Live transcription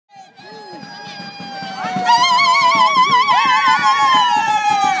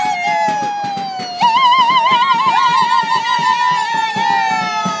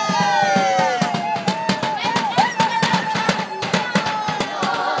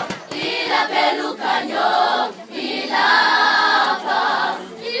Lukhanyo, ilapha,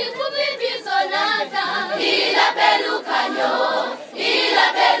 ikubibizonata, Lukhanyo,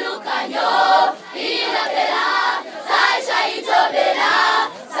 Lukhanyo, ilapela, Saisha itobela,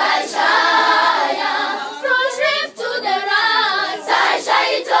 Saishaya, from left to the right, Saisha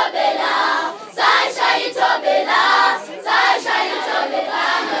itobela, Saisha itobela, Saisha itobela,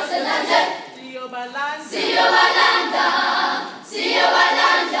 Nosenanje, Siyo balanda, Siyo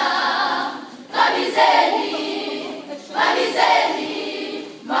balanda, Mabizeli, Mabizeli,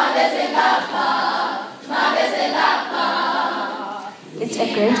 Mabezelapa, Mabezelapa. It's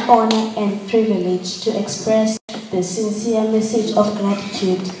a great honor and privilege to express the sincere message of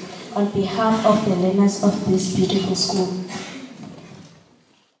gratitude on behalf of the learners of this beautiful school.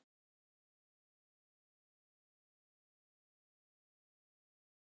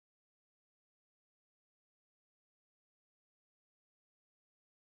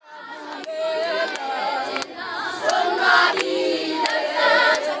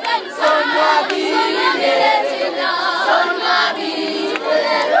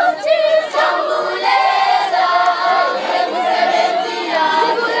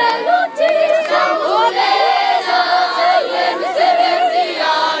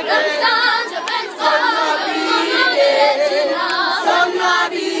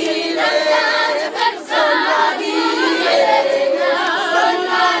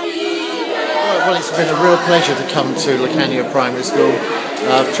 Well, it's been a real pleasure to come to Lukhanyo Primary School.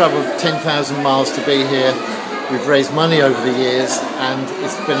 I've travelled 10,000 miles to be here. We've raised money over the years, and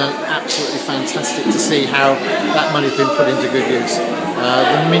it's been absolutely fantastic to see how that money's been put into good use.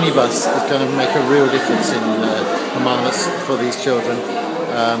 The minibus is going to make a real difference in Hermanus for these children.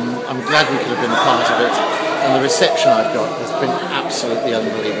 I'm glad we could have been a part of it, and the reception I've got has been absolutely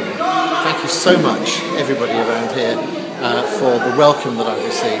unbelievable. Thank you so much, everybody around here, for the welcome that I've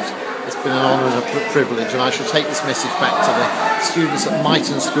received. It's been an honour and a privilege, and I shall take this message back to the students at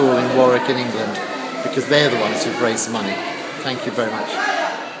Myton School in Warwick in England, because they're the ones who've raised the money. Thank you very much.